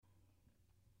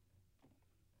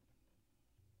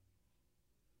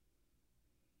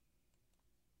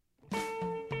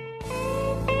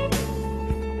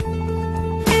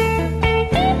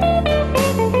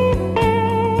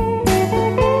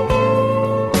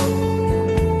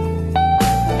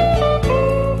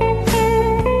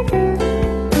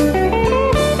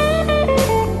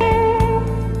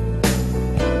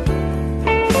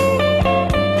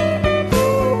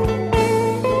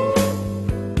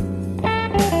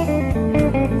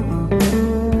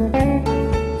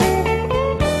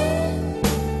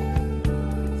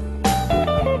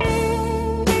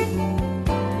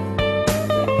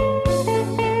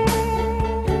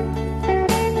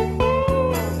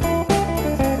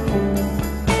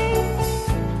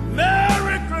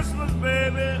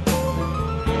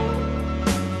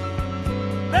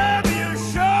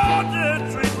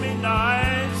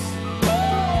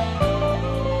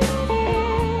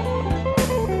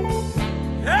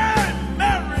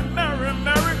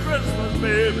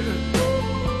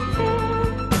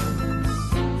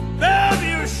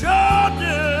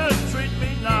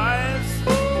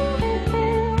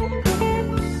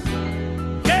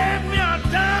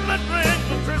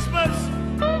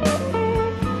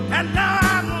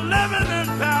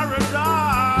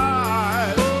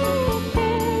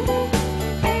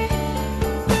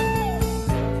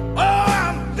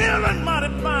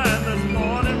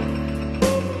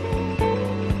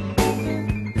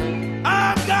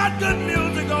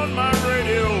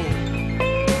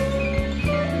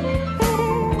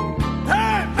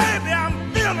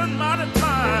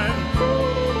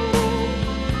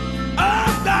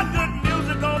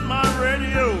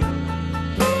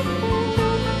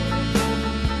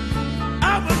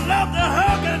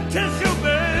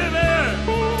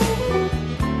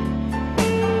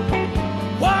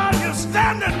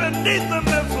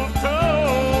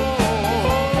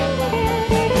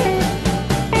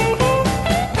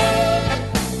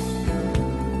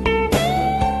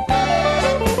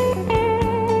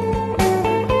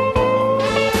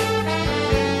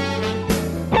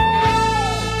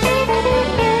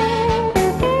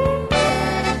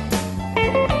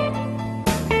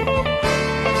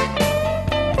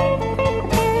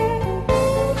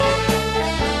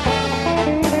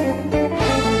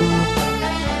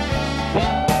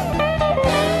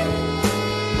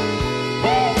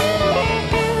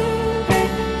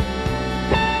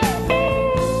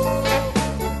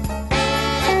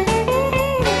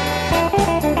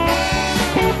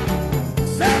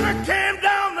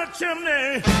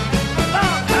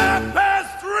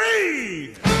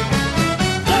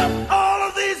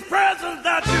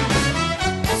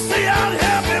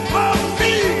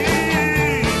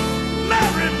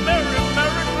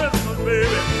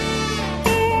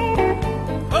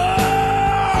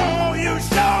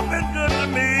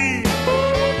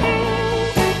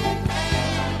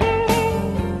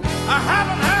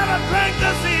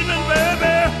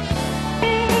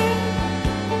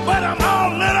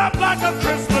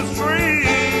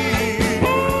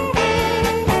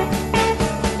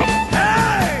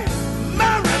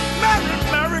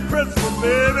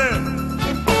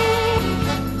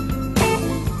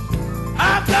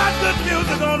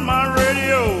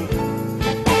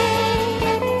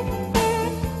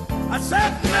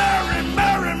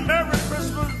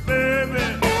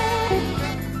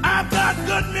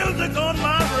music on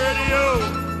my radio.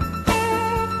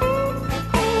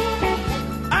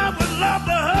 I would love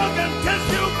to hug and kiss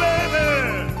you, baby,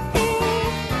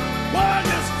 while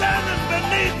you're standing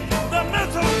beneath the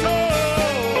mistletoe.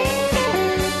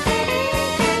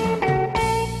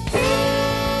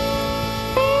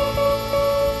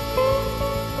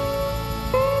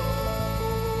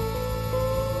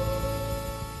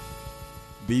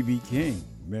 B.B. King,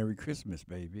 Merry Christmas,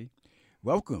 baby.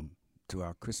 Welcome to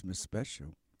our Christmas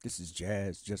special. This is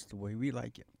jazz just the way we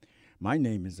like it. My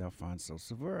name is Alfonso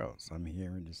Severos. I'm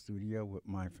here in the studio with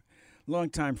my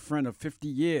longtime friend of 50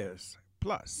 years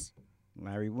plus,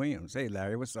 Larry Williams. Hey,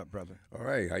 Larry, what's up, brother? All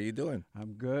right, how you doing?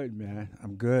 I'm good, man.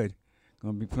 I'm good.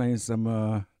 Gonna be playing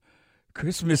some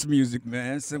Christmas music,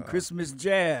 man. Some Christmas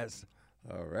jazz.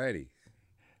 All righty.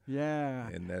 Yeah.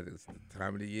 And that is the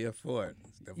time of the year for it.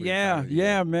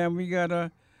 Yeah, man. We got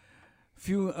a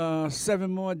few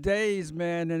 7 more days,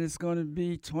 man, and it's gonna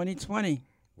be 2020.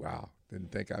 Wow,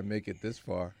 didn't think I'd make it this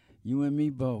far. You and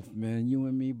me both, man. You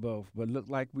and me both. But look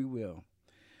like we will.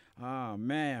 Oh,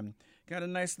 man. Got a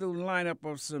nice little lineup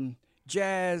of some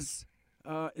jazz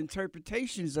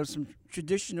interpretations of some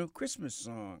traditional Christmas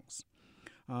songs.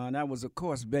 That was, of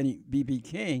course, B.B.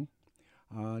 King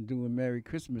doing Merry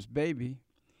Christmas, Baby.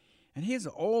 And here's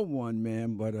an old one,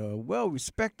 man, but a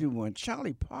well-respected one,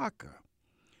 Charlie Parker.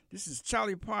 This is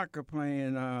Charlie Parker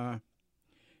playing,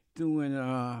 doing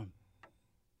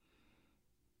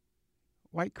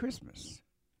White Christmas.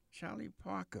 Charlie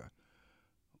Parker,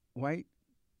 White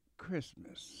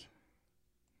Christmas.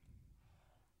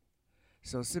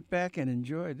 So sit back and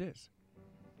enjoy this.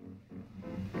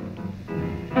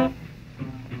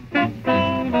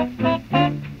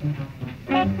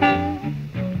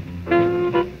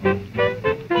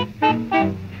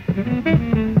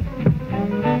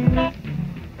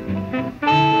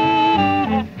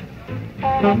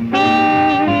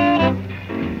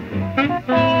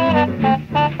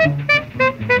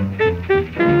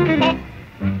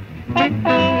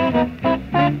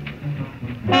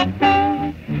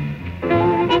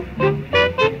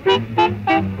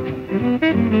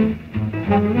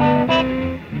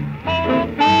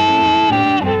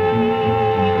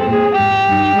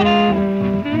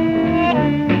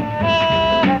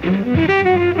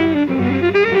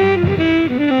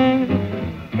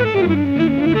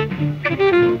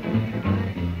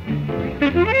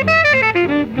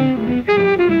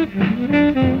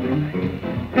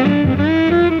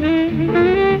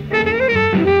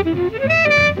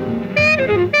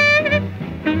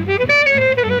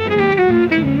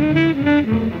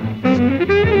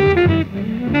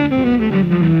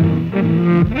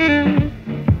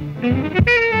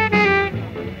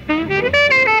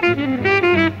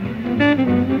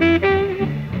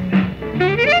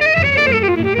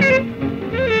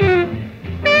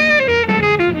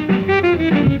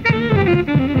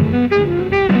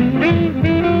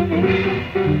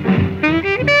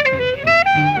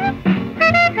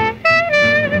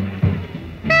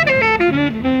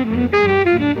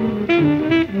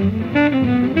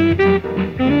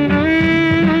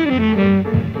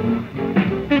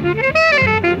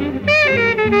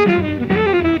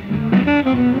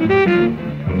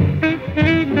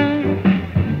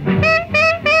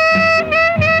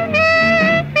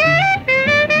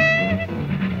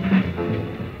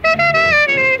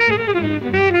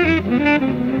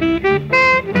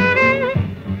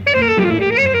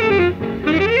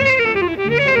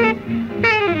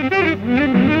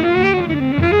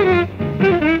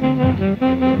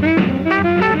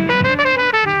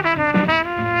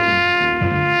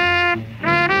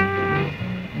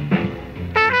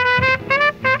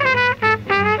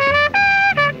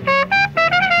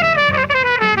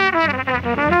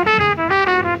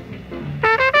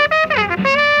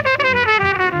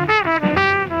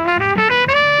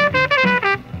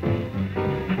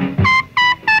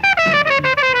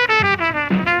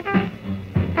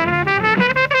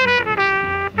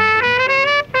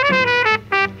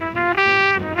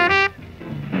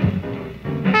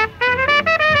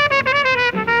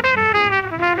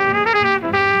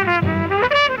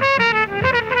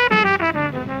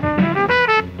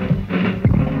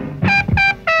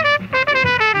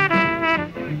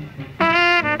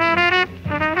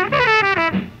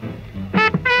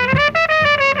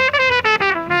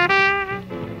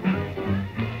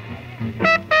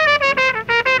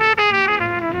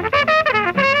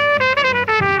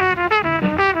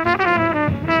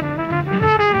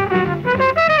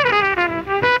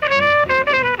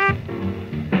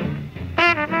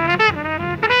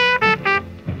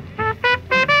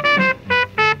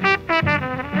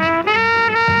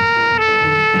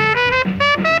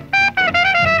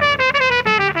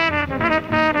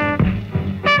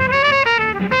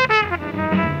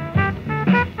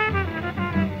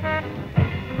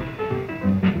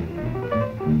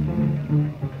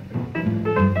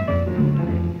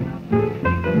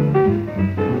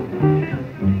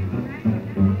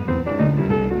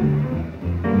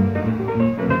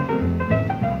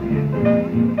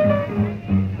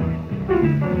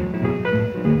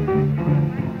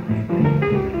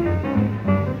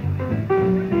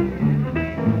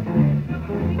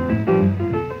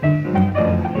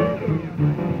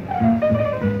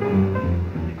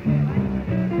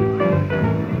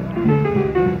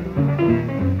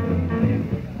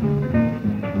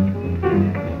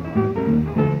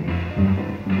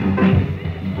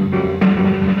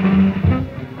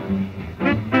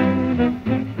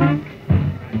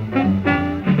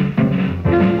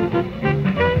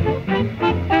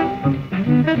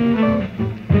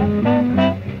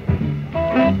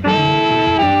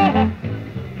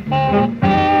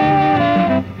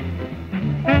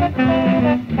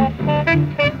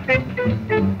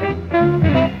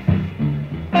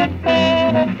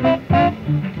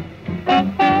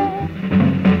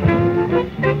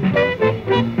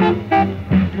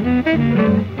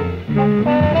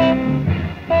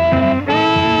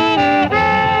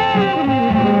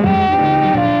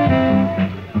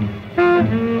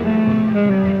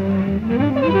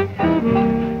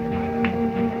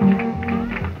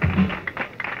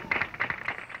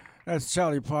 That's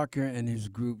Charlie Parker and his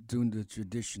group doing the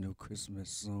traditional Christmas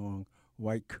song,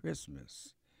 White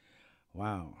Christmas.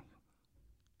 Wow.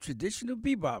 Traditional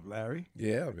bebop, Larry.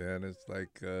 Yeah, man. It's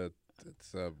like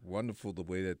it's wonderful the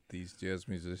way that these jazz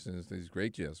musicians, these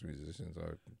great jazz musicians,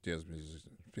 or jazz musicians,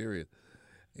 period,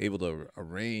 able to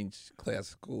arrange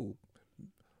classical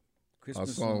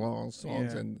Christmas songs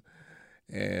Yeah.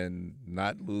 and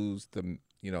not lose the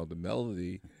the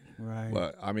melody. Right.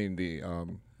 But I mean the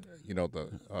the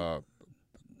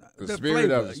The spirit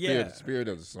flavor, of the yeah. spirit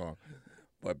of the song,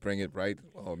 but bring it right.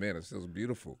 Oh man, it feels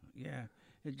beautiful. Yeah.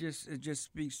 It just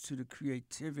speaks to the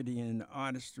creativity and the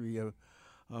artistry of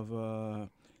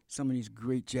some of these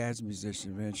great jazz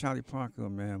musicians, man. Charlie Parker,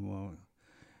 man, well,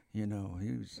 he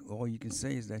was, all you can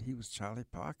say is that he was Charlie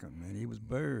Parker, man. He was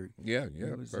Bird. Yeah, He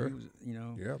yeah, was, Bird.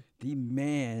 Yeah. the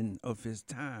man of his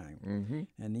time.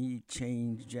 Mm-hmm. And he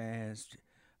changed jazz,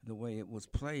 the way it was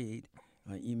played,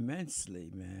 immensely,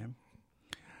 man.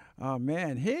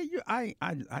 Man,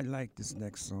 I like this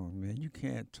next song, man. You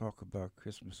can't talk about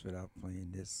Christmas without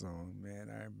playing this song, man.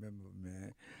 I remember,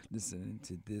 man, listening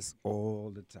to this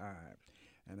all the time,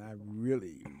 and I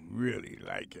really, really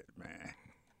like it, man.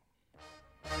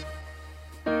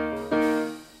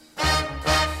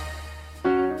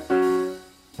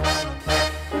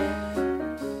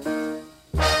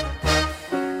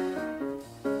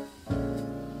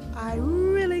 I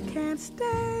really can't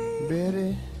stay.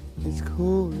 Betty, it's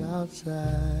cold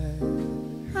outside.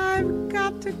 I've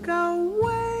got to go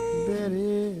away.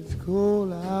 Betty, it's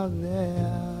cold out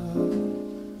there.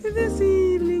 This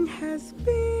evening has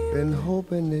Been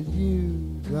hoping that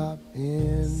you drop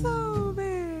in. so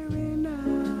very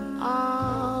nice.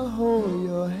 I'll hold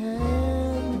your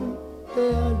hand.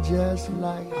 They're just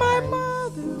like My ice.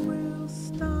 mother will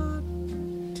start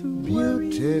to worry,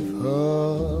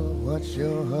 Beautiful, what's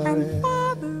your hurry? and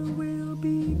father will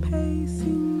be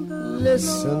pacing the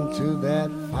Listen to floor. that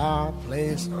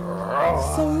fireplace.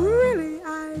 So really,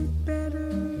 I'd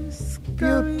better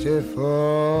scurry.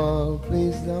 Beautiful,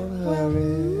 please don't Well,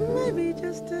 hurry. maybe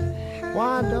just to have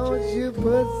Why a don't drink. you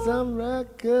put some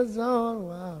records on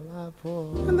while I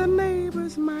pour? And the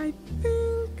neighbors might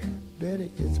think,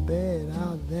 Betty, it's bad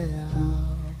out there.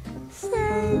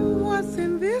 say, what's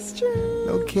in this drink?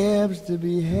 No cabs to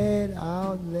be had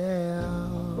out there.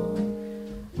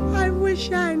 I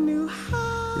wish I knew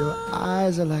how Your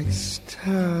eyes are like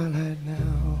starlight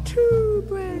now. to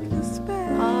break the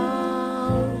spell.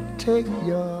 I'll take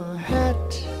your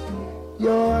hat.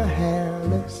 Your hair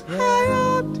looks I red.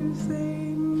 ought to say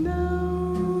no,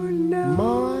 no,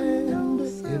 Mind no,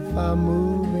 if sir. I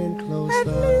move in At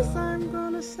closer? least I'm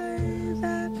gonna say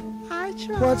that I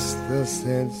tried. What's the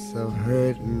sense of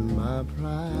hurting my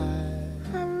pride?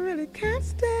 I really can't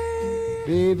stay.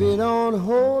 Baby, don't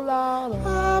hold out.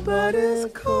 Ah, but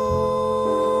it's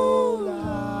cold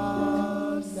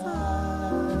outside. outside.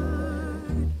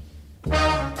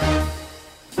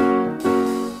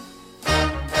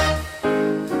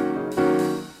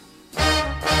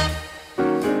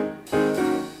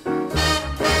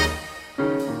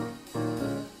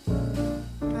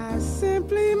 I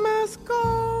simply must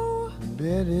go.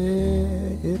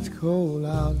 Betty, it's cold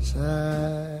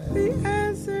outside. The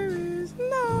answer is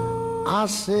no. I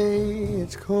say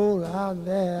it's cold out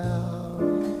there.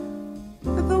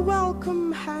 The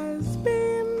welcome has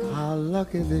been How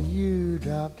lucky that you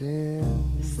dropped in.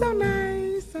 so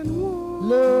nice and warm.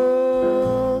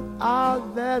 Look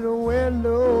out that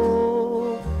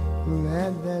window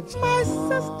at that My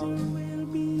storm. sister will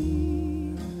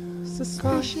be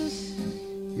suspicious.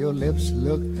 Your lips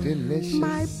look delicious.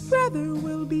 My brother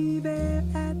will be there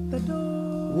at the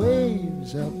door.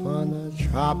 Waves up on a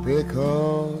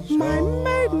tropical shore. My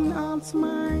maiden aunt's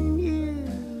mind is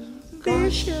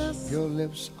vicious. Your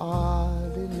lips are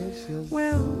delicious.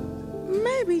 Well,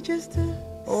 maybe just a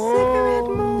cigarette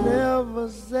Oh, more. never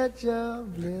such a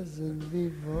blizzard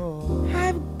before.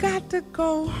 I've got to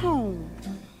go home.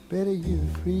 Better you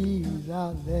freeze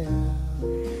out there.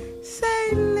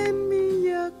 Say, lend me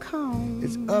your comb.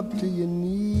 It's up to your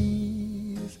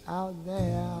knees out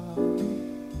there.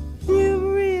 You've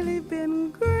really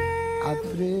been great. I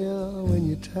thrill when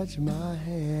you touch my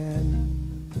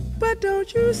hand. But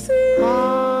don't you see?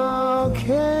 How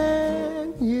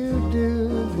can you do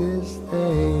this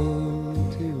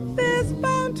thing to me? There's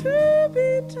bound to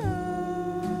be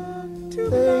time Think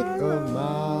tomorrow. of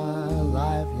my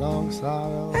lifelong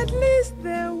sorrow. At least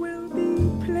there will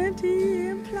be plenty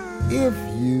implied. If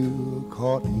you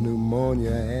caught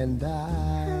pneumonia and I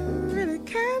died, really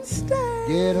can't stay.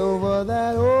 get over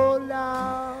that old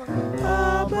now.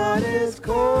 Ah, but it's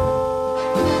cold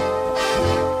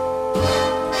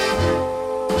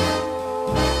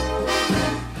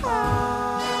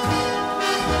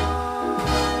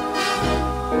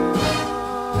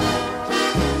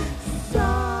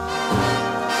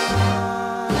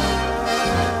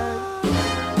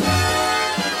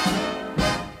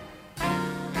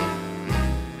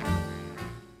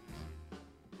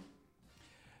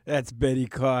That's Betty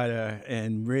Carter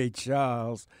and Ray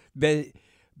Charles. Baby,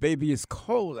 it's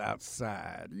cold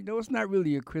outside. You know, it's not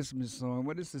really a Christmas song,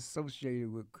 but it's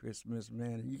associated with Christmas,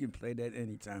 man. And you can play that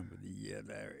any time of the year,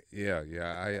 Larry. Yeah.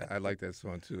 I like that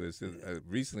song too. It's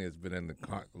recently it's been in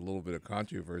a little bit of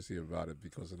controversy about it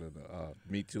because of the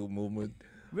Me Too movement.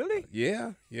 Really?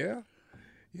 Yeah.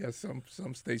 Some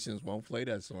stations won't play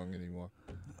that song anymore.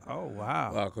 Oh,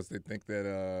 wow. Because they think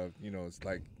that it's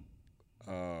like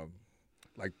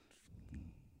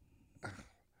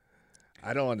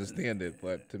I don't understand it,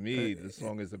 but to me, the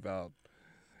song is about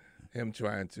him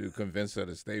trying to convince her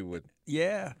to stay with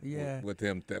with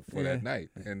him for that night,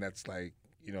 and that's like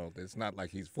it's not like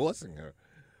he's forcing her,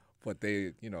 but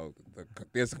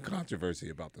there's some controversy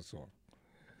about the song,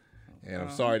 and I'm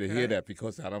sorry to hear that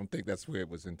because I don't think that's where it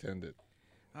was intended.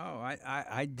 Oh,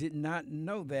 I did not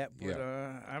know that, but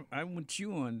I'm with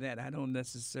you on that. I don't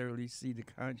necessarily see the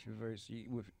controversy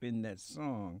within that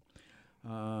song.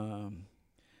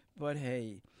 But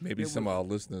hey, maybe some of our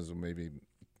listeners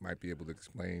might be able to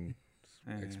explain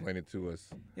it to us.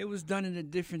 It was done in a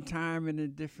different time in a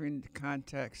different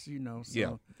context,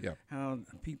 So how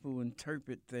people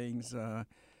interpret things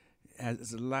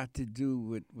has a lot to do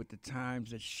with the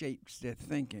times that shapes their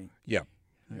thinking. Yeah.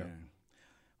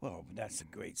 Well, that's a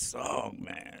great song,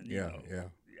 man. Yeah.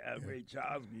 Ray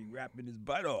Charles be rapping his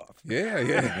butt off. Yeah.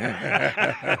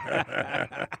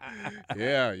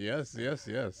 Yes.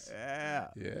 Yeah.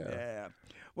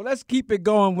 Well, let's keep it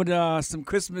going with some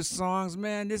Christmas songs,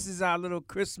 man. This is our little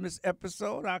Christmas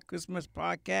episode, our Christmas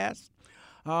podcast.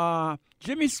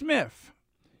 Jimmy Smith.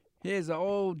 Here's an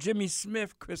old Jimmy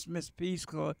Smith Christmas piece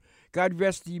called God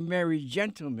Rest Ye Merry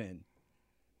Gentlemen.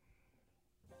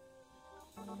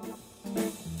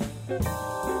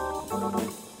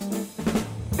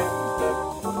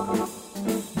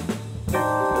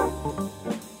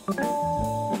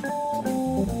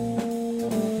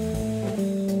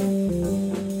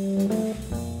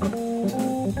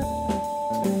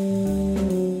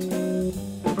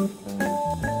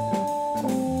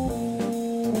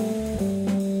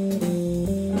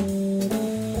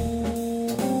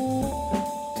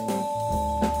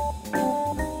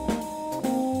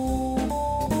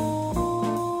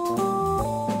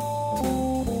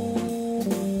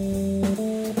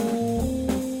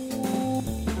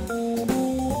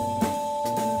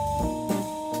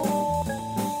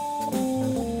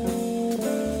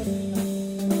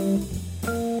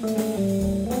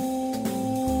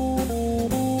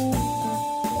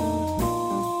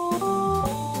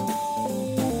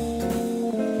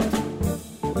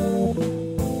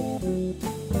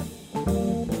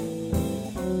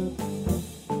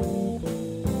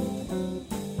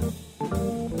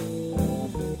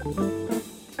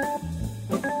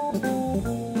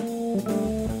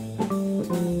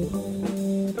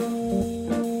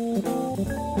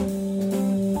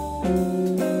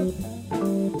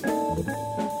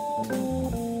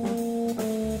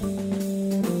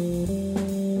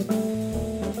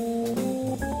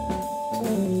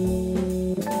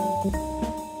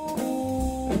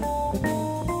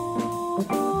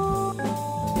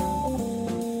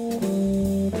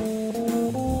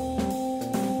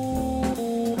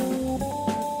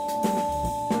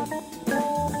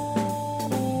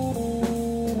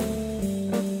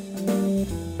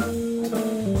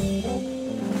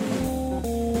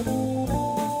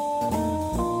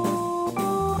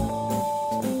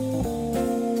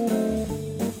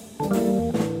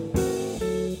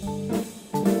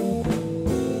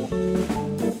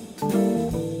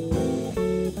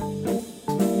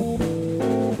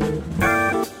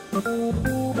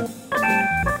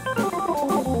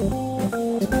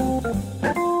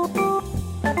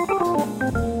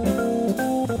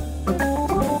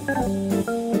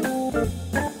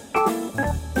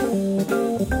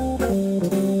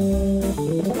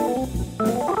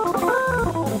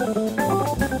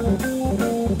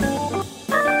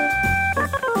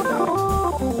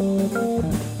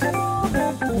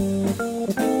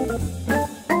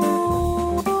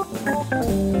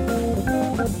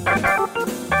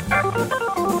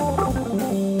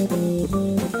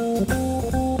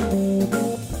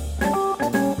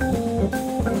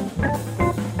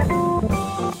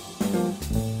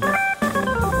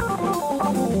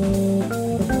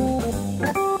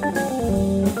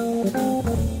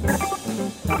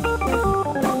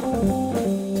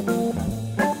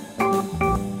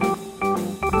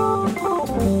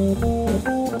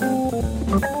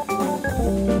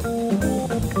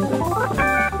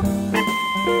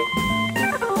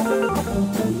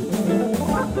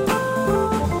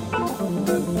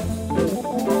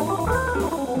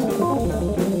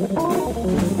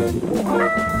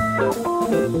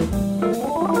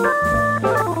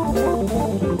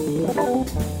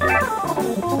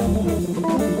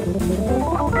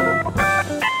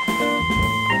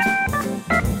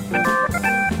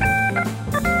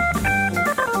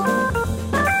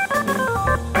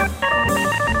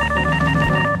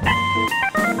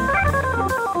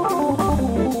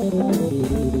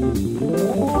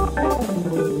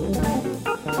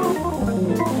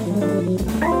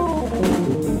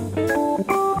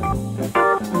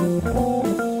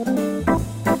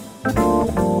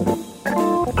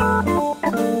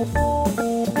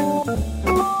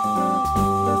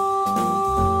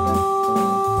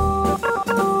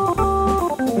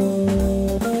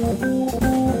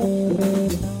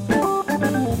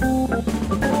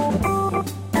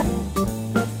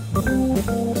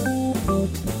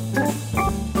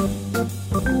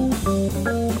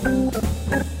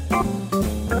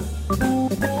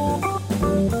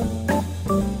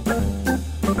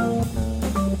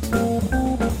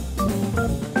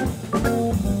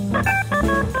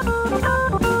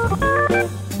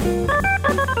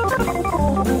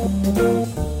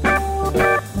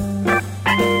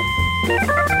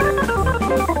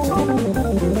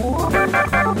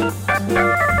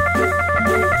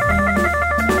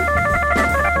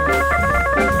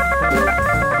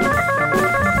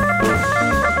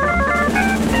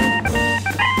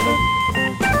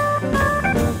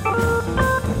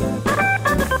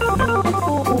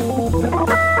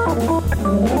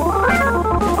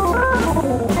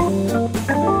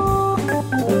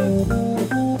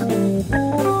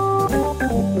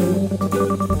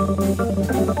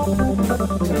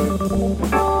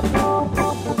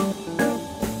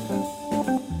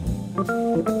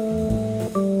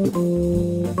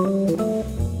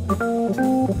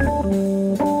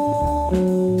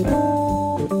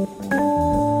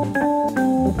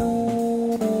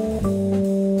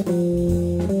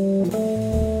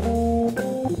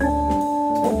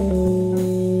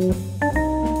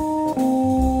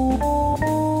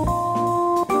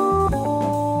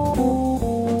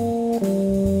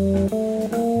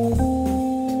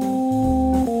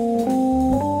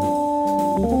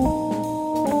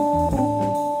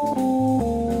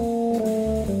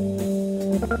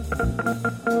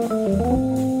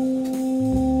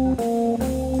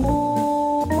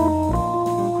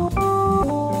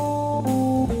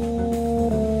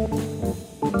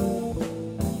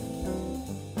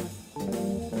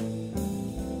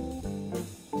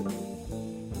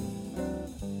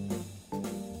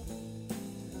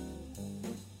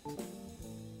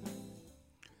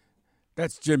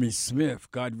 That's Jimmy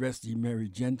Smith, God Rest Ye Merry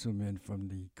Gentlemen, from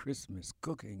the Christmas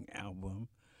Cooking album,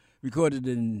 recorded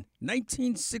in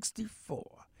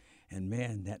 1964. And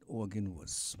man, that organ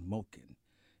was smoking.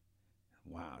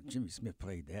 Wow, Jimmy Smith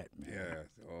played that, man.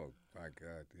 Yeah, oh my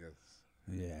God, yes.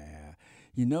 Yeah.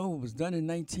 You know, it was done in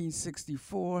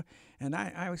 1964, and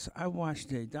I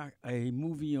watched a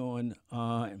movie on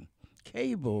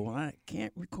cable. I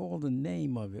can't recall the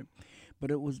name of it, but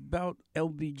it was about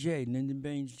LBJ, Lyndon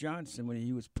Baines Johnson, when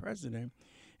he was president,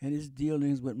 and his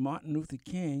dealings with Martin Luther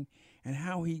King and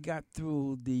how he got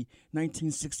through the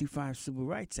 1965 Civil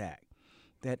Rights Act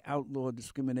that outlawed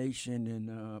discrimination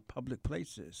in public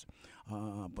places.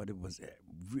 But it was a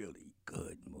really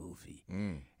good movie.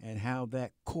 And how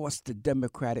that cost the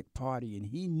Democratic Party, and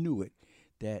he knew it,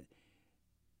 that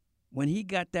when he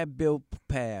got that bill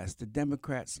passed, the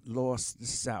Democrats lost the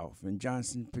South, and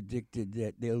Johnson predicted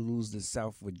that they'll lose the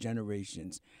South for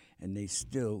generations, and they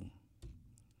still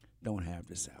don't have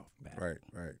the South back. Right.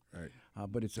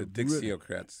 But it's the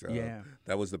Dixiocrats. Yeah,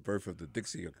 that was the birth of the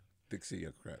Dixiocrats.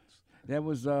 That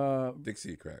was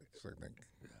Dixiocrats, I think.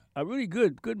 A really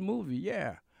good movie.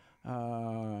 Yeah,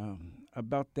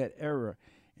 about that era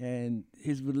and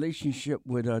his relationship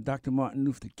with Dr. Martin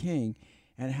Luther King.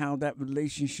 And how that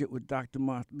relationship with Dr.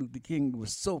 Martin Luther King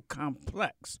was so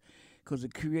complex, because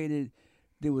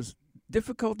there was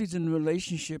difficulties in the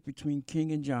relationship between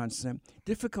King and Johnson,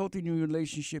 difficulty in the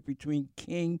relationship between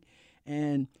King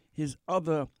and his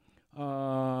other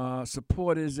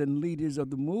supporters and leaders of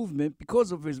the movement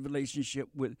because of his relationship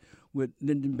with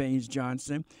Lyndon Baines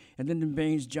Johnson, and Lyndon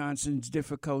Baines Johnson's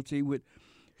difficulty with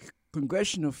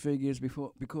congressional figures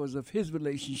because of his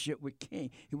relationship with King.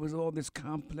 It was all this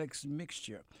complex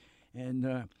mixture,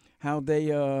 and how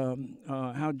Johnson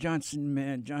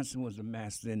was a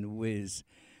master in the whiz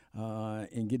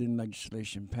in getting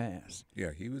legislation passed.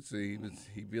 Yeah, he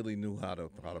really knew how to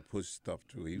push stuff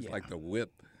through. He was like the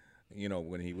whip. You know,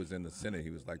 when he was in the Senate, he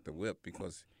was like the whip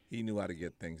because he knew how to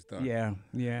get things done. Yeah.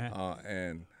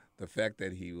 And the fact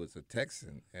that he was a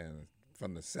Texan and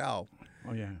from the South,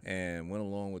 and went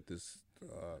along with this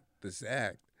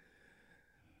act,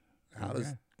 How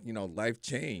does life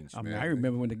change? I man. I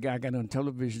remember when the guy got on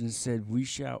television and said, "We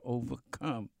shall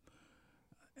overcome,"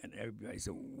 and everybody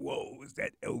said, "Whoa, is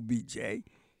that LBJ?"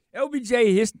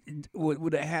 LBJ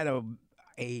would have had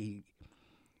a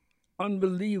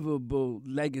unbelievable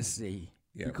legacy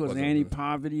because of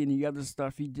anti-poverty and the other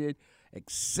stuff he did,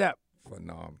 except for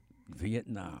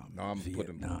Vietnam. Put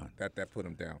him down. That put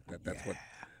him down.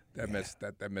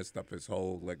 That messed up his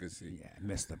whole legacy. Yeah, it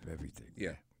messed up everything.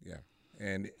 Yeah.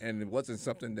 And it wasn't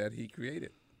something that he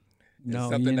created. No,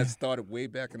 it's something that started way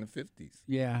back in the 50s.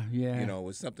 Yeah. It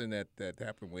was something that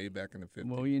happened way back in the 50s.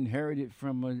 Well, he inherited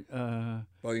from the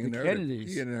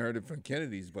Kennedys. He inherited from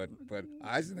Kennedys, but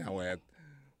Eisenhower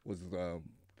was.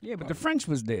 But the French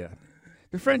was there.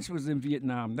 The French was in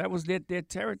Vietnam. That was their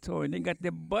territory, and they got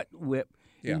their butt whipped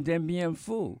in Dien Bien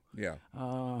Phu. Yeah.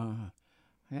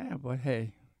 But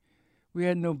hey, we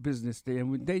had no business there,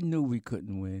 and they knew we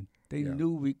couldn't win. They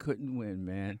knew we couldn't win,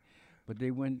 man, but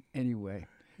they went anyway.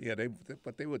 Yeah, they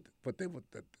would.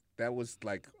 That was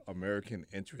like American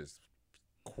interest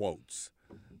quotes.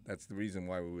 That's the reason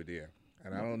why we were there.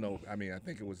 And I don't know. I mean, I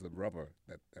think it was the rubber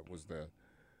that was the.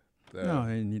 No,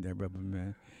 they didn't need that rubber,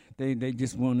 man. They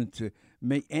just wanted to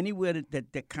make anywhere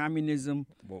that communism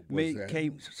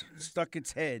stuck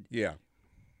its head. Yeah,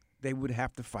 they would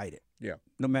have to fight it. Yeah,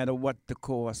 no matter what the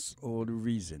cost or the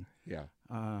reason. Yeah.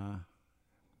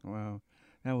 Wow,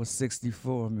 that was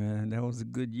 1964, man. That was a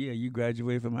good year. You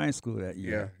graduated from high school that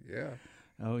year. Yeah.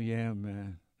 Oh yeah,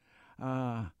 man.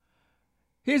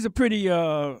 Here's a pretty,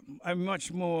 a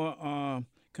much more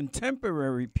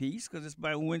contemporary piece because it's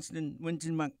by Winston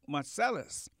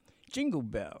Marsalis. Jingle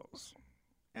Bells.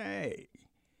 Hey.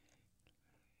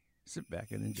 Sit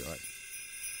back and enjoy.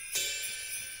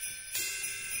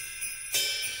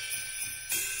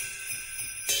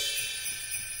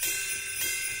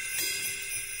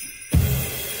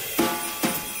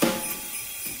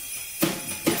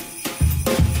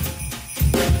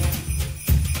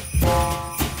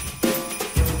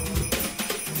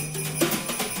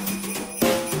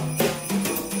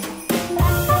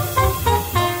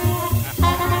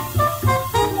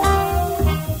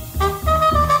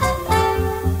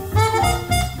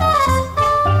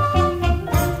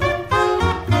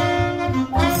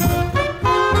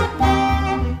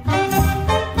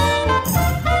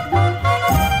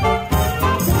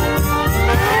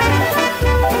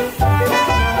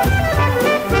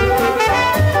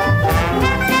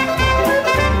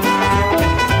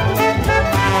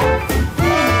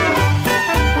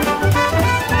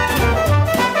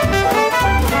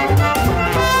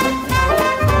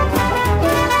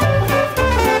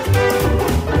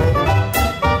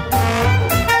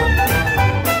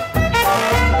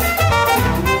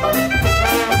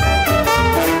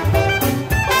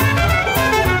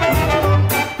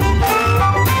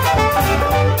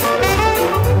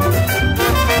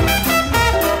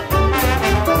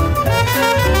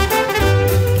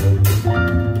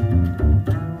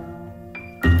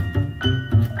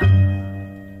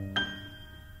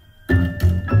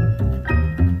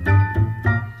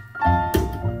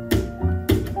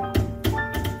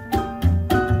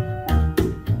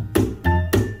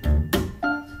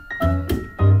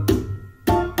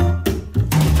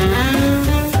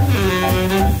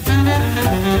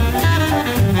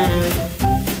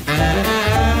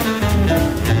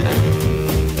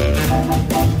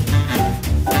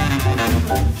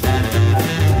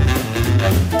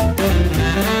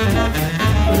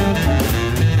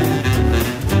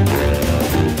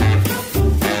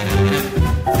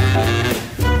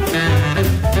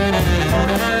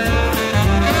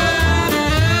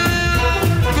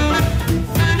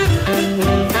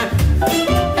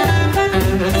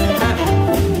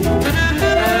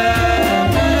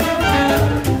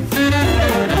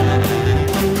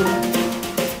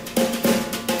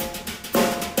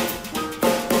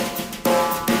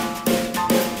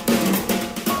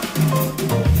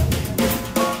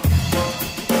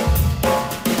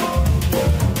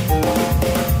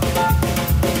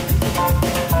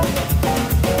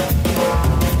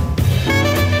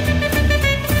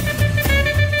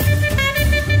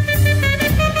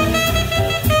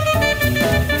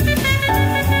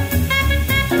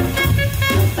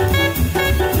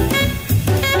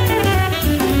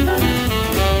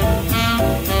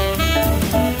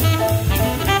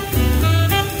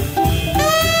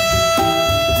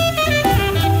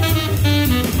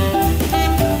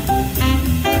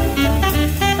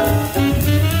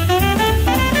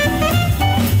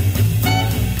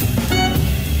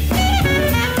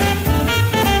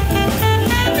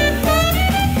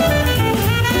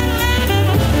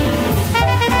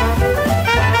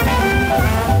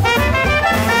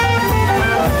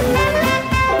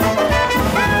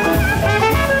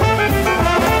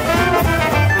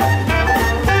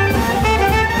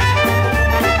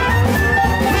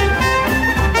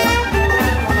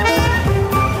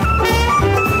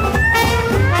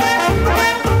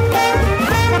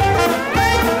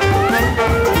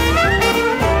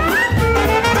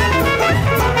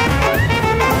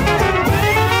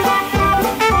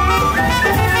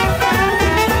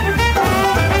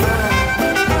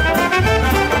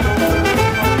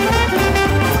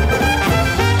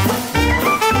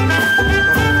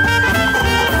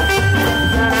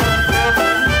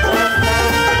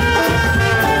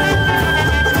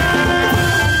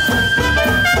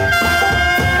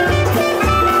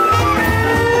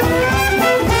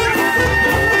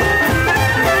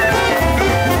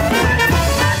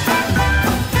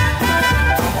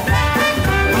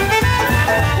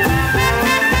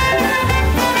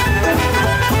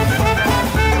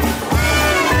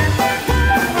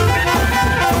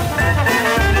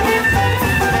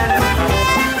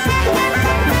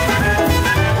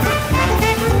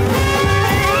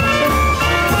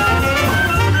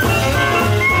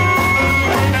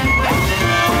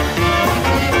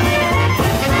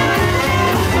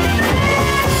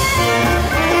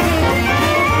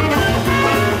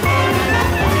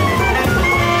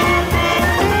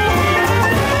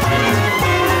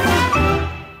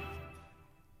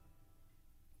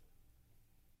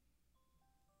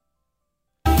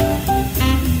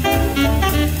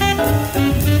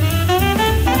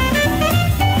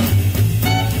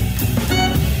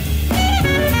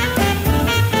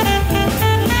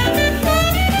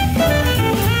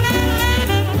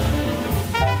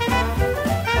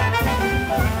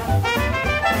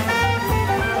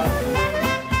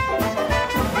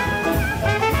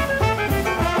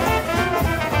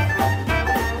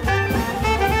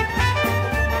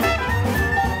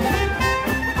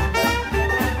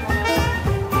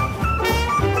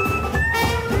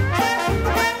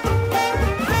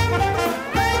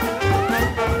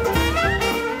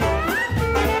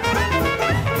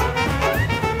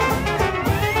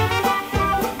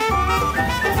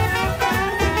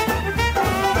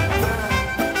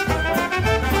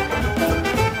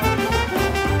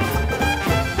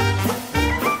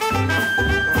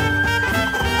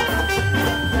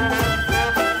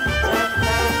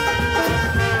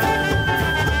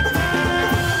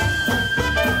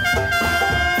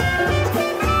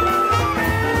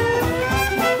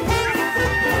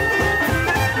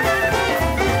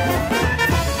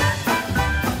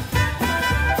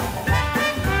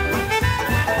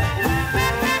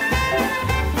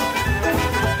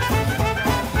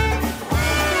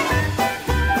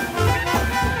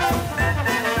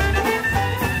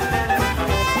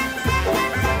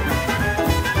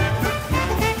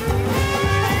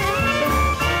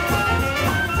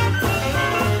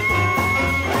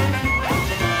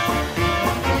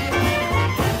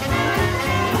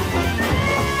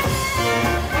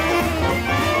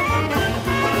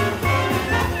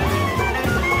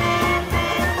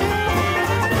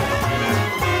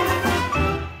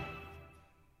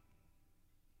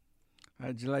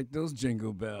 How'd you like those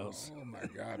jingle bells? Oh my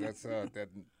God, that's that.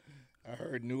 I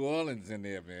heard New Orleans in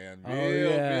there, man.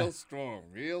 Real strong.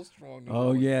 New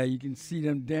Orleans. Yeah, you can see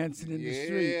them dancing in the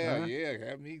street. Huh? Yeah,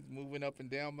 have me moving up and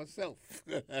down myself.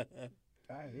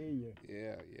 I hear you.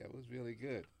 Yeah, it was really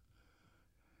good.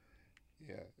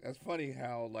 Yeah, that's funny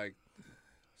how like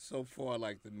so far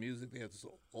like the music there's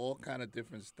all kind of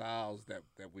different styles that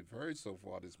we've heard so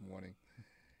far this morning,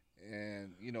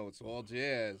 and it's all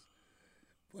jazz,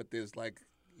 but there's like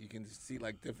you can see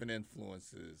like different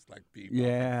influences like bebop,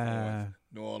 influence,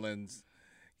 New Orleans,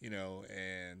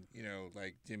 and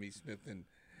like Jimmy Smith and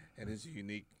his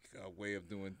unique way of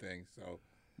doing things. So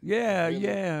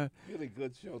really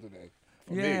good show today.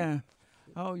 For me.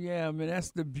 Oh, yeah, man,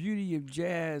 that's the beauty of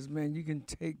jazz, man. You can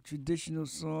take traditional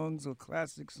songs or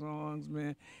classic songs,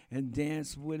 man, and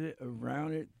dance with it,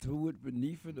 around it, through it,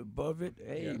 beneath it, above it.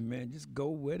 Hey, man, just go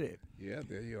with it. Yeah,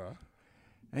 there you are.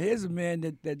 And here's a man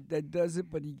that does it,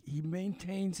 but he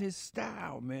maintains his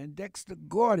style, man. Dexter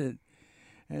Gordon.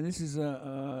 And this is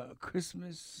a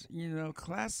Christmas,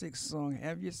 classic song.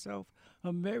 Have yourself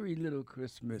a merry little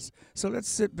Christmas. So let's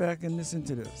sit back and listen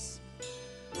to this.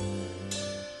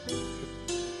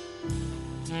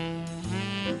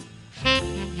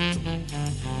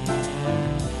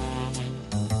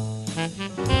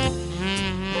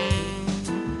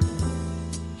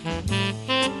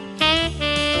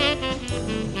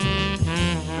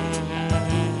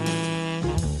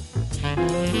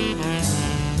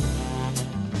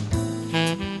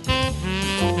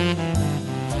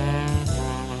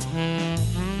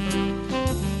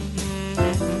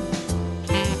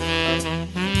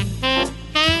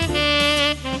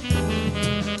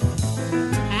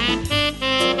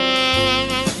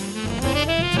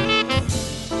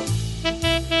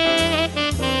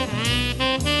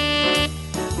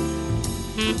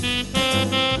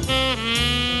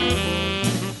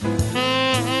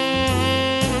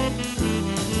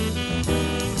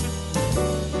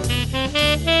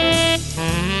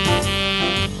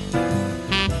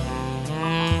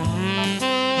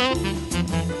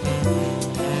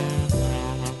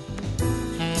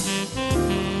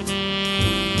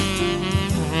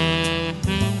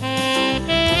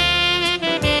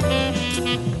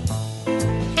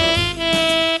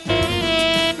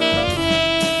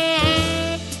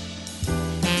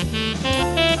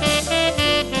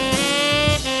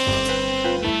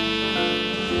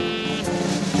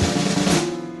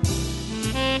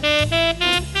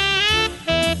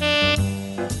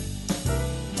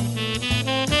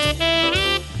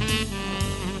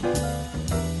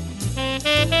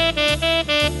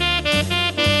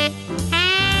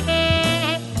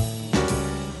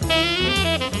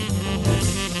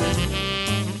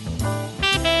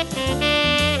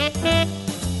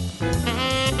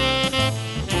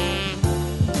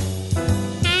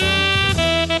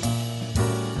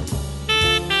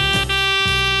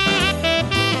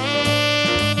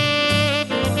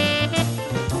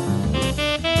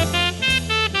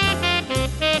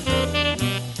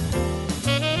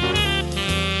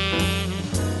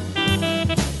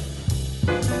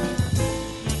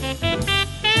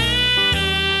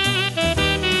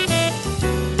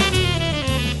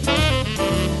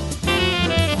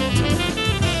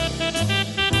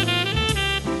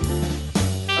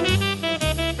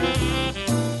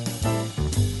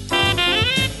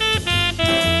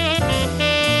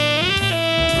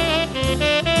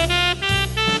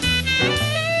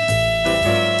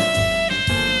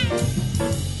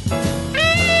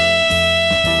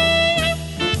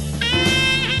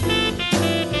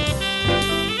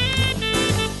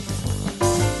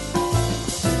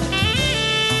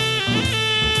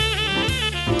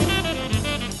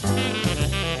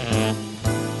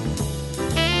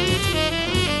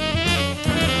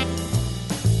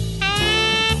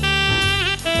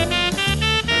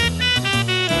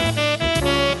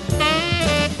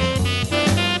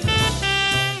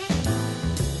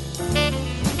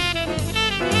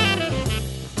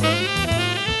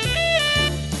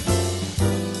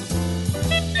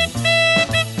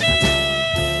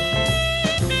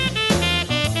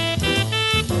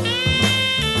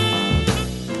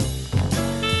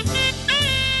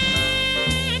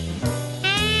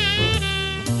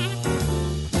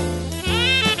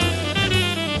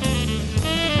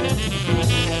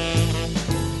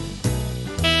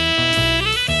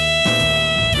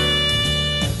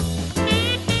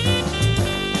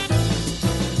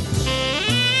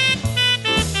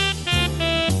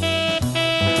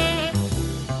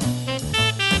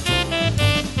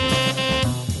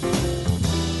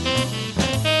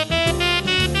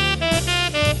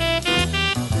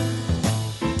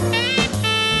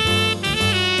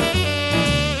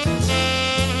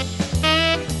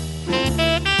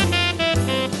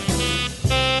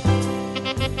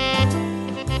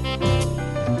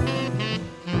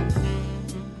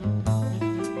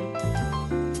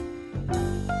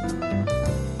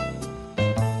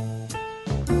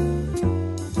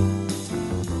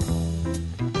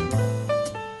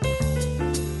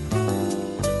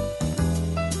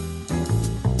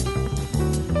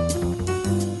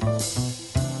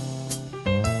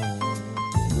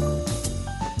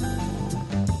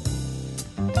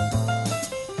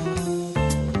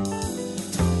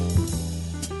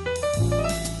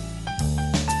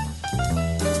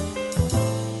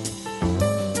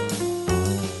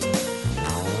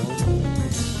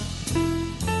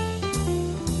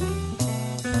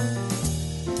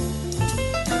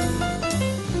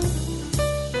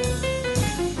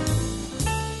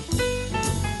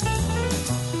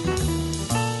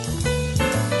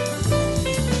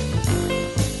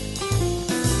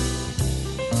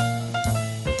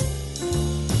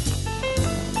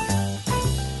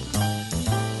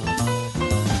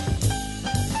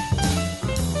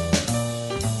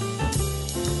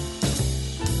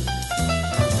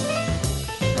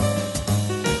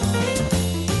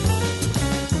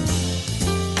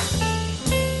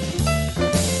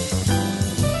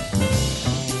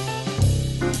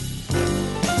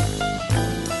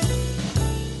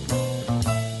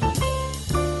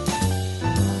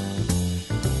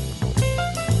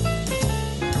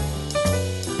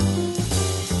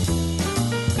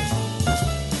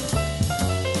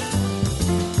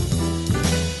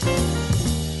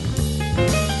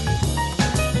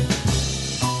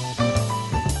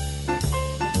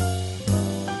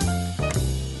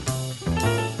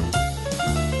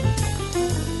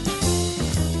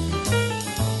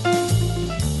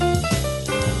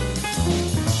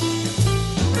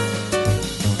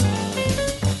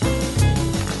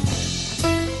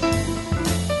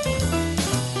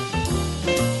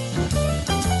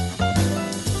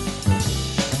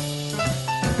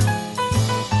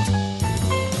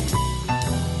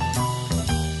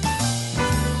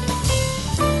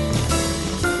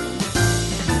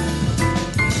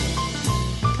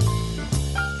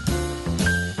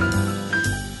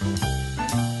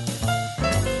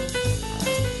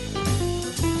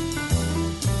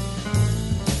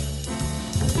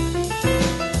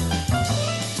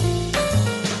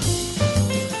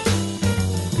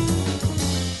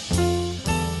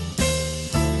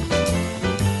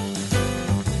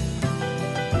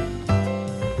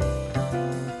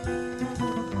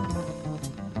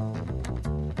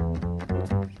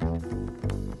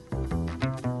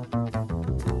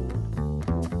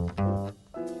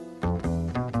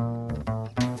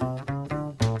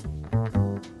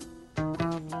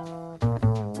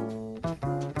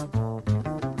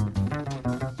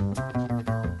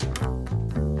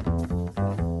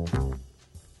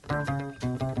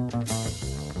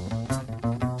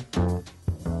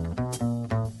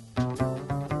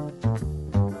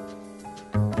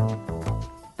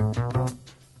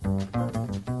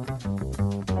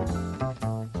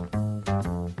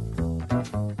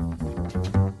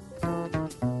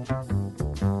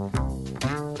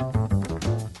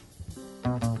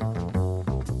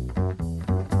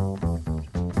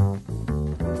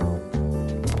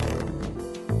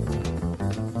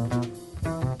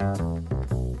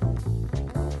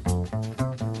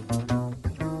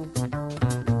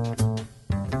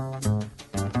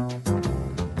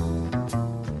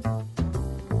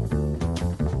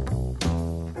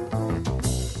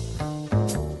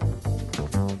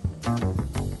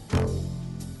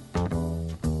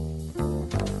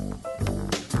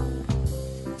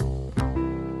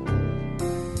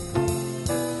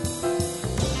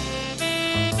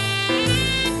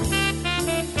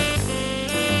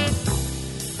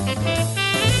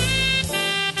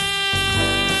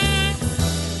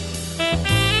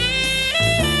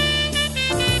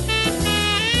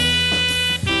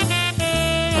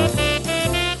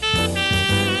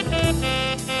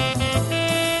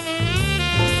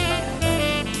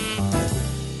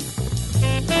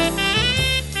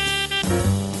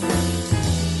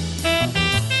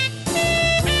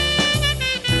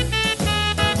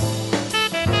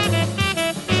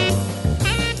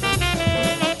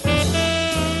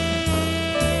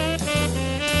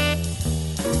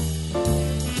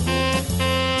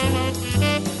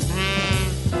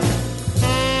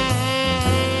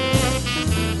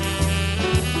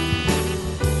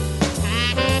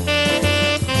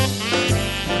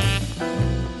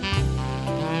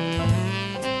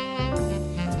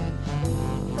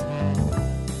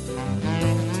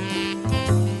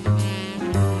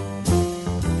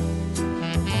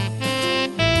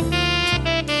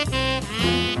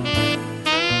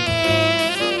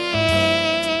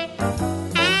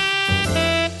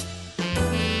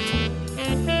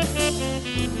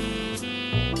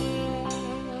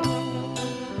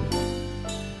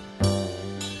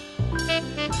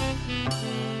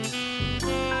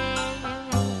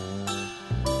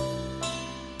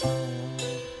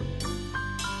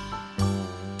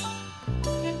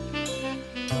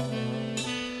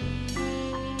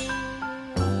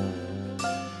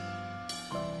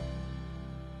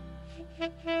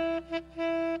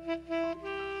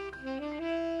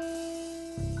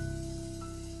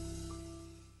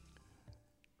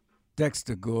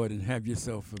 Dexter Gordon, have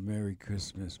yourself a Merry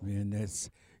Christmas, man. That's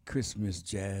Christmas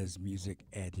jazz music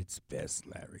at its best,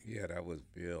 Larry. Yeah, that was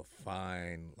real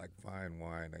fine, like fine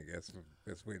wine, I guess, the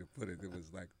best way to put it. It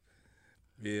was like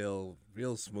real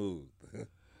smooth.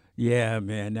 Yeah,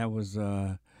 man, that was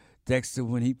Dexter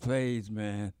when he plays,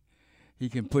 man. He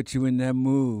can put you in that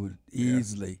mood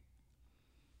easily.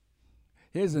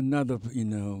 Yeah. Here's another,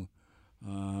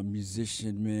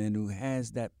 musician, man, who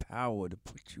has that power to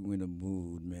put you in a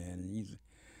mood, man. And he's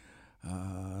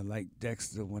like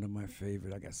Dexter, one of my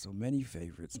favorite. I got so many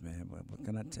favorites, man. But what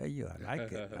can I tell you? I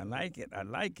like it. I like it. I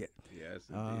like it. Yes,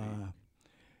 indeed.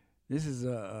 This is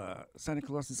Santa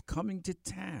Claus is Coming to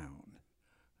Town.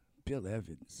 Bill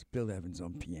Evans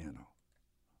on piano.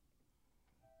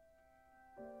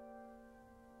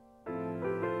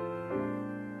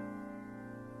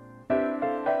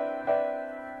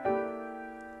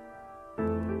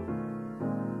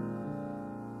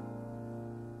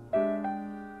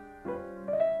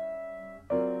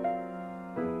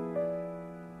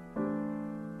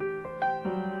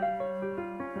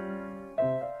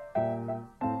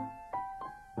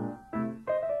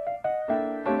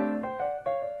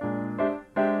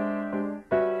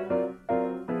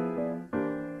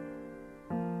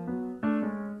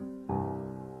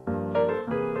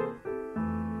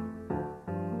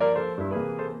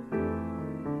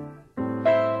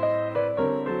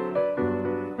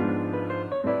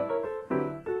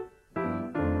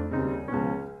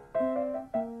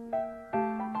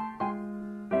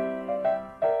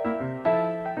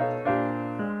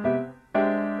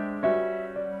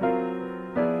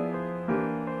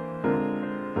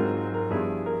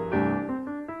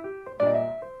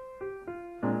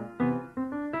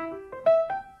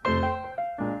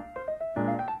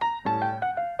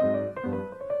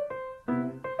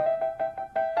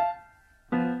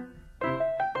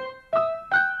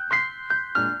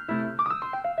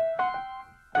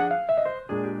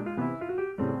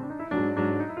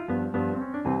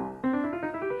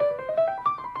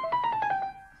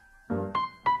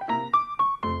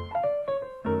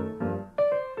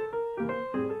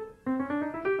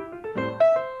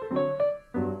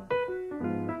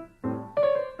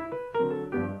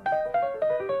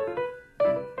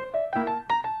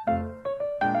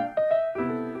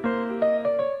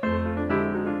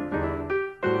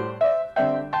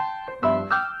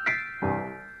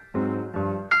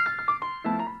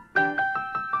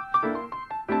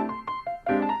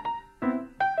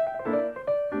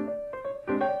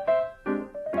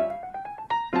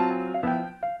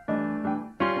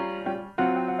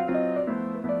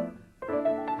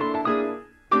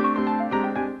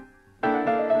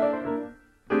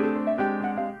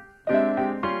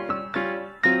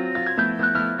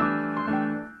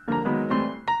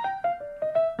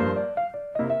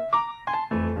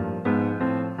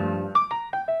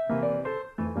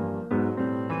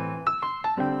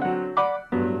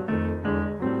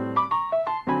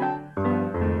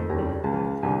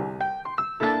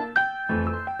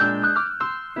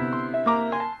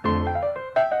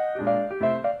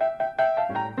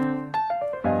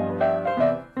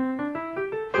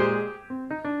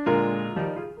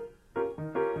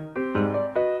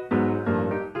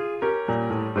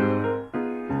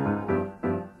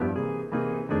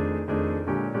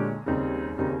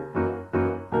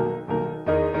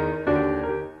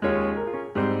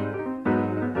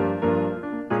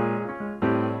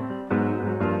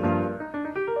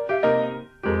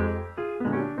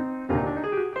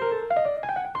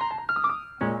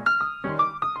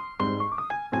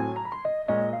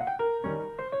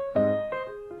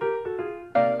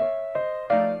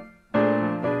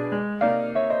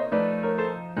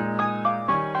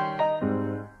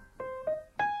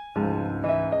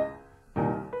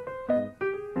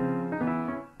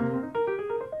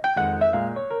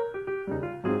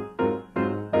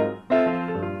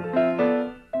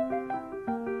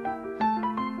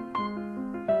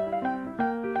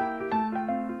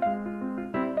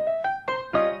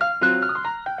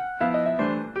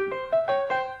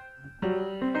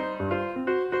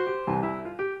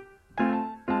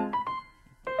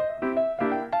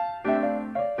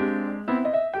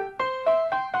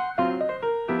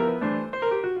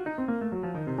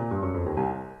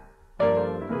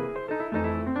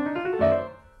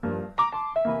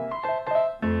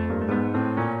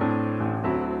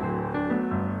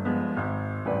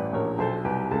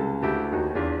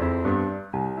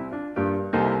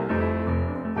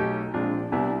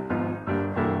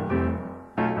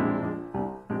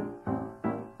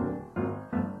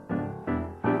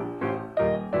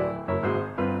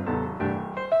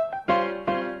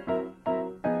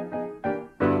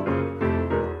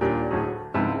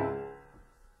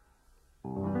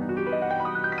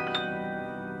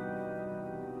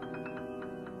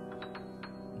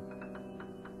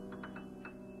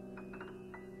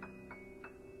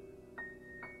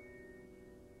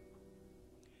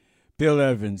 Bill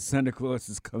Evans, Santa Claus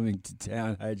is coming to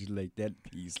town. How'd you like that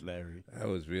piece, Larry? That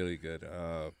was really good.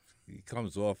 He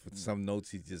comes off with some notes.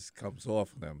 He just comes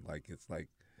off of them like it's like.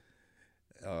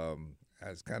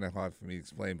 It's kind of hard for me to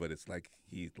explain, but it's like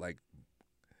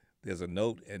there's a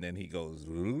note and then he goes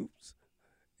oops,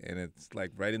 and it's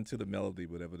like right into the melody,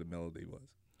 whatever the melody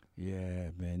was. Yeah,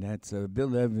 man, that's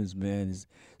Bill Evans, man, is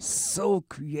so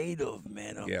creative,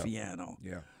 man, on piano.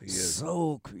 Yeah, he is.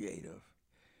 So creative.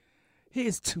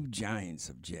 Here's two giants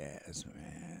of jazz,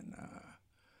 man.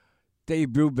 Dave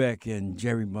Brubeck and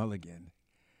Jerry Mulligan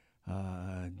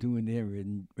doing their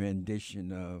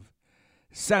rendition of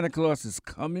Santa Claus is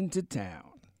Coming to Town.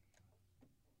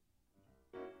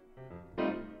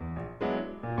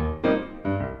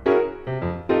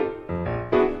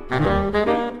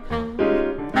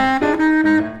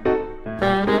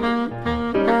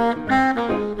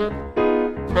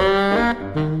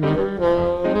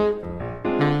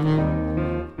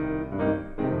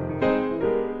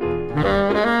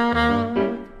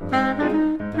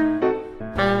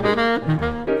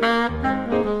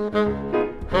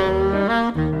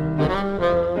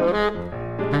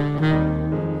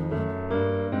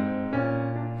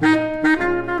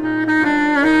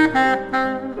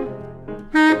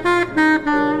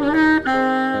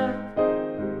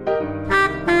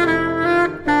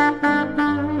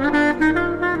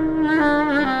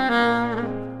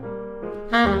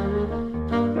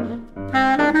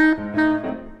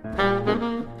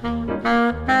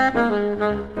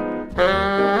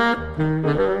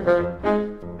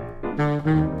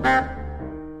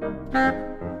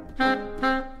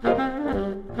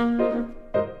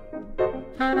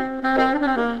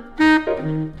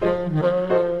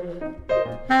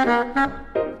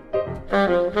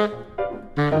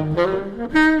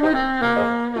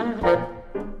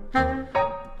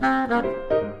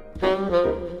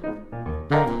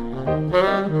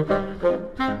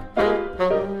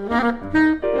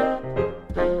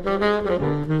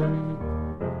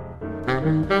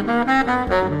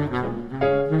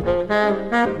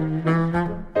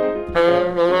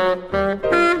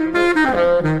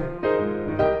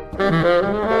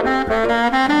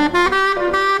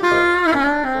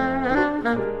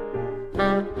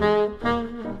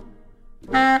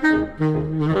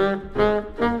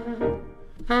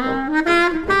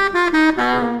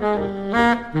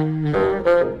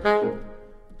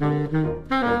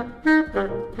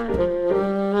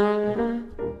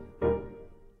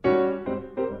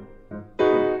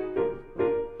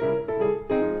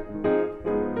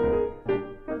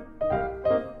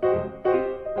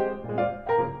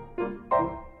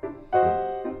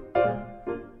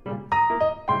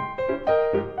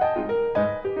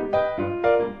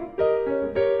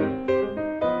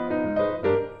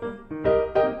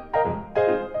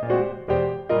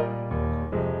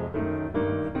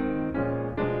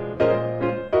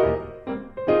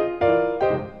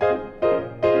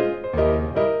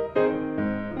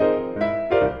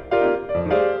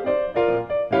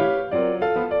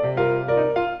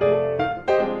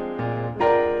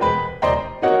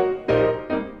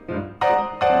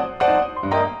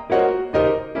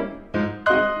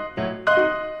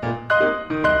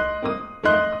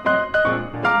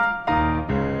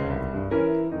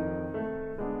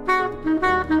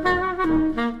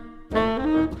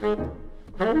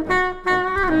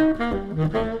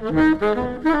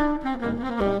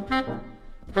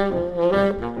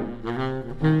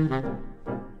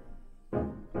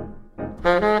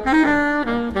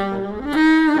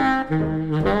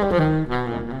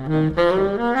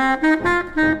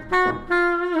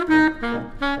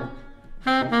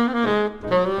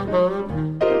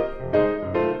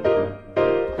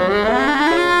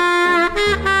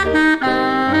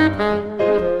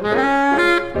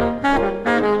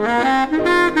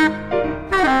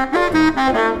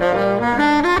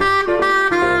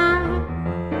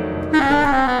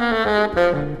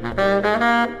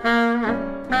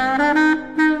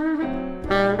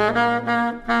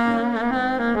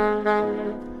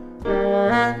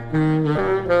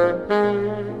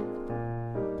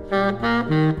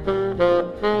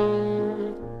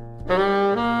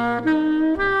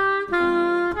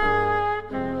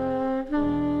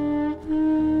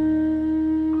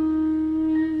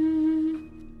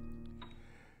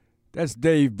 That's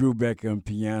Dave Brubeck on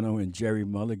piano and Jerry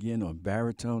Mulligan on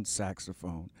baritone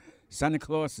saxophone. Santa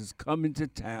Claus is coming to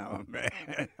town,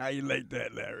 man. How you like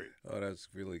that, Larry? Oh, that's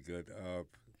really good.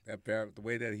 The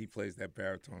way that he plays that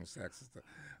baritone saxophone,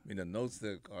 I mean, the notes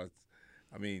that are,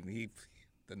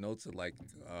 the notes are like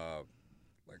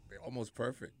they're almost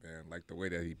perfect, man. Like the way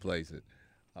that he plays it.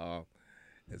 And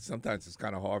sometimes it's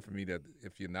kind of hard for me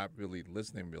if you're not really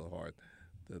listening real hard,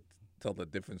 tell the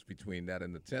difference between that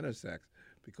and the tenor sax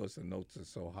because the notes are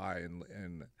so high and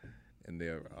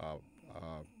they're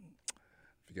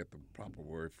forget the proper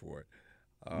word for it.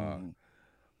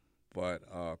 But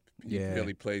he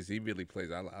really plays. I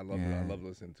love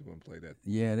listening to him play that.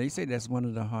 Yeah, they say that's one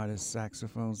of the hardest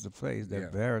saxophones to play. Is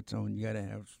that baritone? You gotta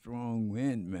have strong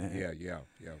wind, man.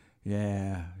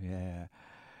 Yeah.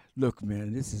 Look,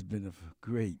 man, this has been a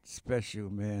great special,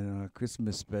 man,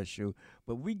 Christmas special.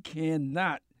 But we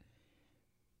cannot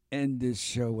end this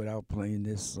show without playing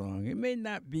this song. It may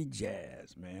not be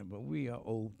jazz, man, but we are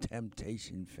old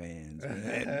Temptation fans,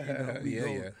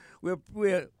 man. We're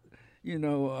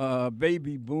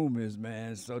baby boomers,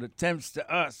 man. So the Temps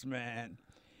to us, man.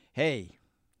 Hey,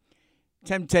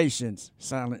 Temptations,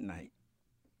 Silent Night.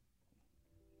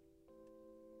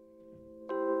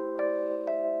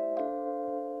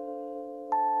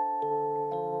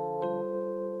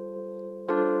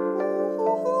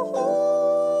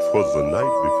 'Twas the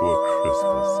night before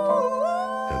Christmas,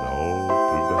 and all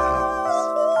through the house,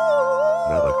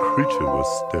 not a creature was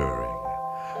stirring,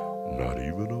 not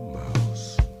even a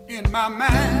mouse. In my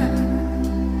mind,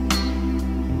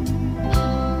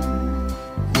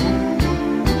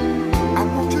 I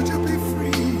want you to be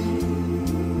free.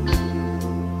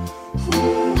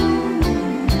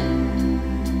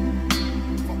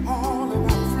 For all of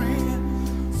our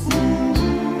friends,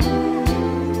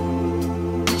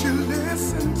 would you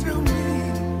listen to me?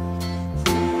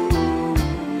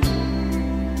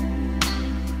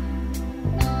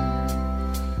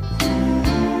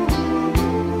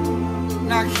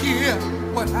 Now hear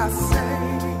what I say.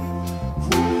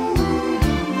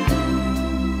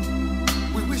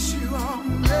 We wish you all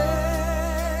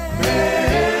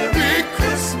Merry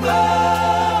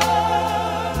Christmas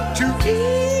to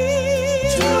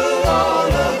each to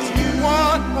all of you,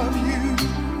 one of you.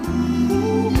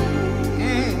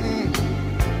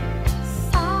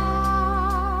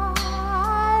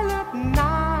 Silent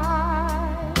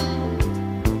night,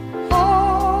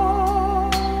 holy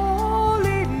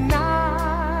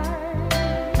night,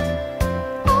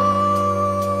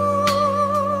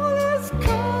 all is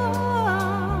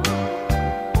calm,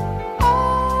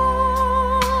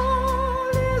 all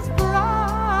is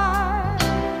bright,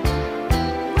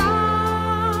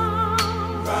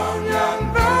 round young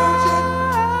virgin,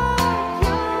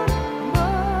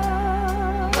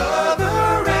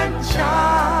 mother and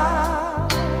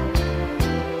child,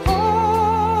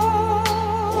 holy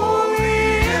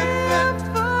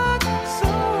infant,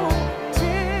 so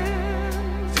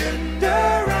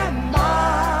tender and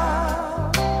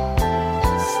mild,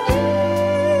 sleep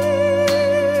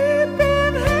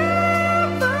in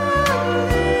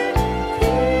heavenly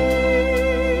peace.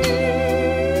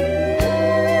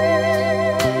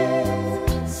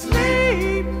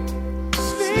 Sleep,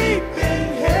 sleep in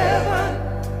heaven,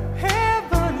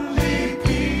 heavenly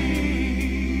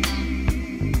peace.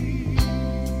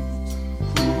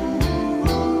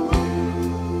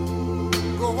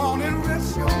 Go on and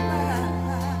rest your mind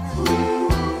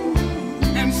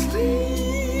and sleep.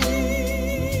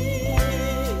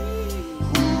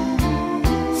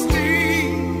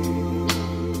 Sleep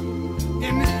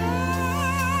in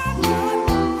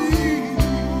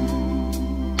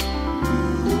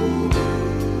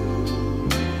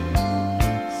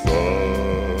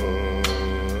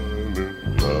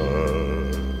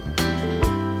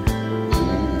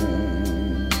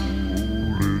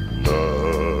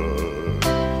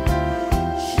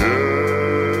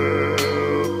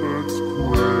Shepherds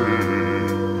pray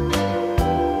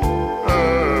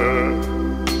at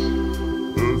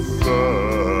the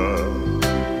side,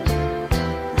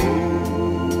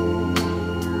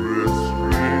 glorious streams from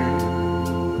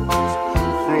heaven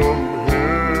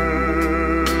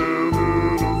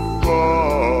afar, heavenly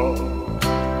hosts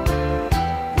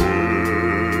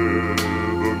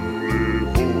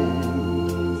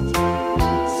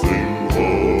sing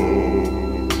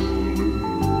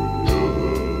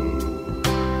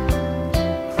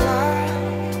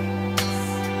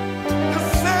the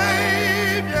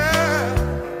Savior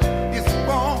is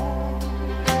born.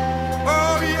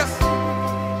 Oh yes,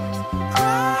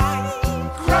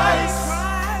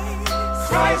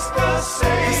 Christ the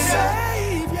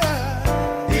Savior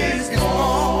is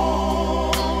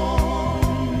born.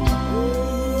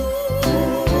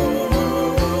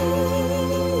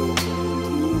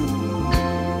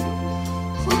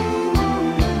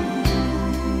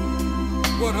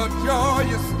 What a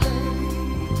joyous day.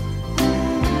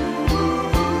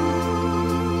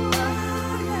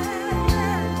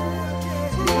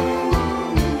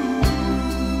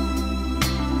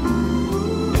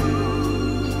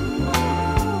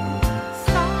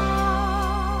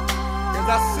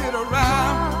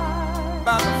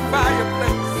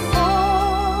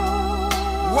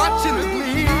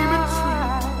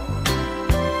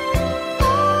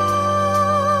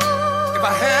 If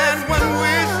I had one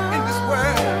wish in this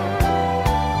world,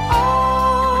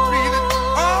 it would be that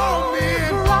all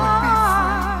men would be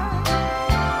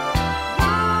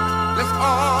free. Let's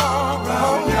all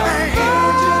go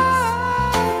hands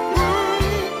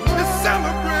to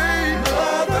celebrate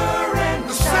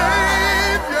the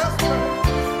Savior's birth.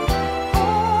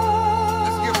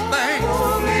 Let's give thanks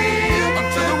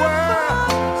unto the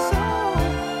world.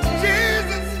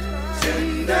 Jesus,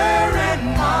 tender and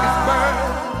mild.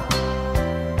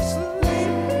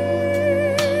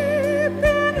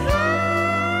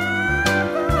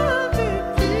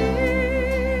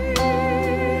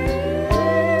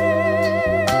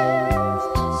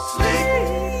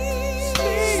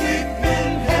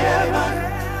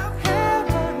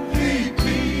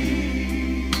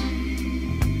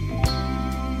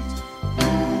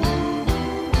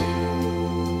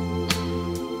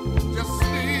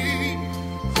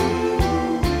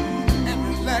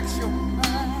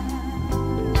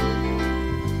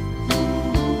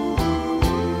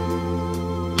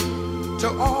 To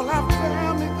all our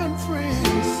family and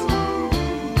friends,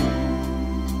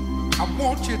 I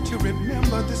want you to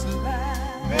remember this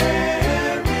line.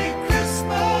 Merry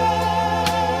Christmas.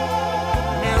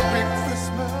 Merry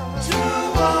Christmas to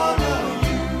all of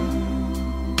you.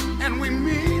 And we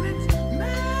mean it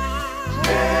now.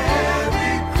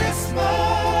 Merry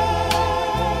Christmas.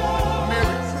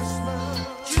 Merry Christmas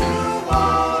to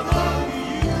all of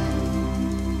you.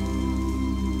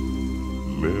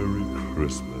 Merry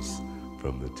Christmas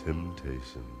from the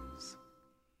Temptations.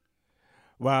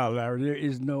 Wow, Larry, there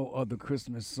is no other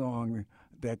Christmas song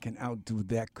that can outdo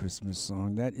that Christmas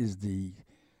song. That is the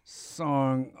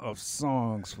song of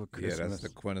songs for Christmas. Yeah, that's the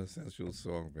quintessential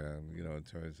song, man, you know, in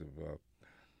terms of, I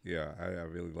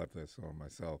really love that song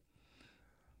myself.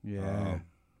 Yeah.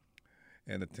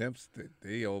 And the Temps,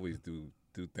 they always do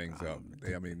things up.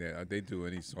 They do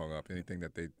any song up, anything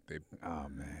that they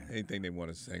anything they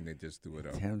want to sing, they just do it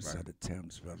up. Temps are the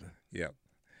Temps, brother. Yeah.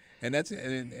 And that's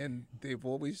and they've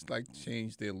always like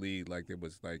changed their lead. Like there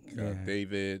was like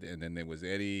David, and then there was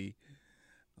Eddie,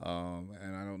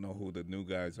 and I don't know who the new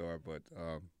guys are, but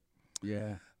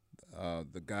the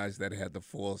guys that had the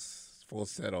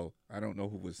falsetto. I don't know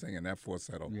who was singing that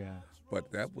falsetto. Yeah,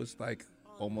 but that was like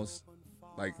almost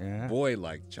like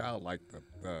boy-like, child-like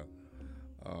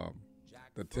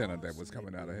the tenor that was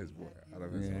coming out of his voice.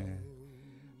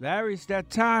 Larry, it's that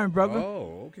time, brother.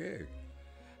 Oh, okay.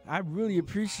 I really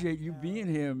appreciate you being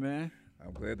here, man.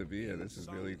 I'm glad to be here. This is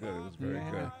really good. It was very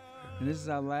good. And this is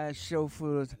our last show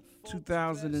for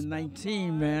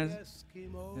 2019, man.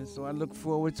 And so I look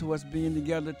forward to us being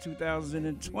together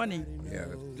 2020.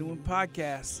 Yeah. Doing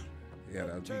podcasts. Yeah,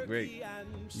 that would be great.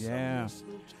 Yeah.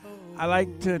 I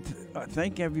like to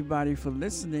thank everybody for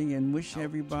listening and wish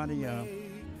everybody a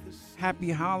happy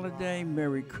holiday,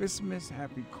 Merry Christmas,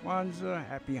 Happy Kwanzaa,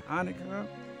 Happy Hanukkah.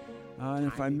 And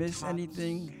if I miss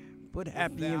anything, put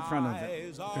happy in front of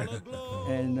it.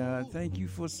 And thank you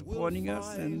for supporting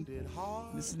us and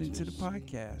listening to the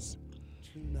podcast.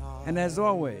 And as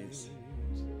always,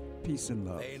 peace and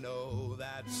love. They know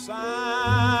that Santa's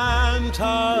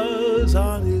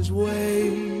on his way.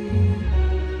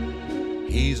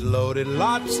 He's loaded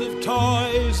lots of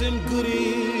toys and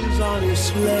goodies on his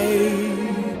sleigh.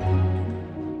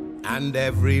 And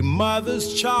every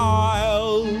mother's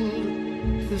child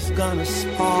is gonna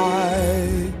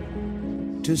spy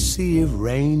to see if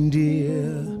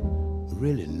reindeer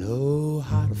really know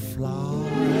how to fly.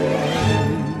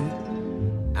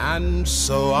 And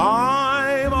so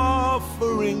I'm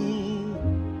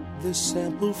offering this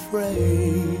simple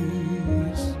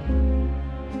phrase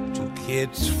to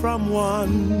kids from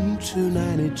 1 to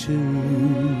 92.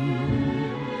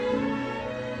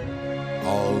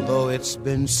 Although it's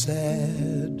been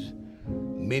said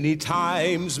many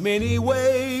times, many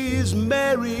ways,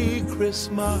 Merry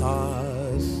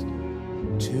Christmas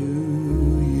to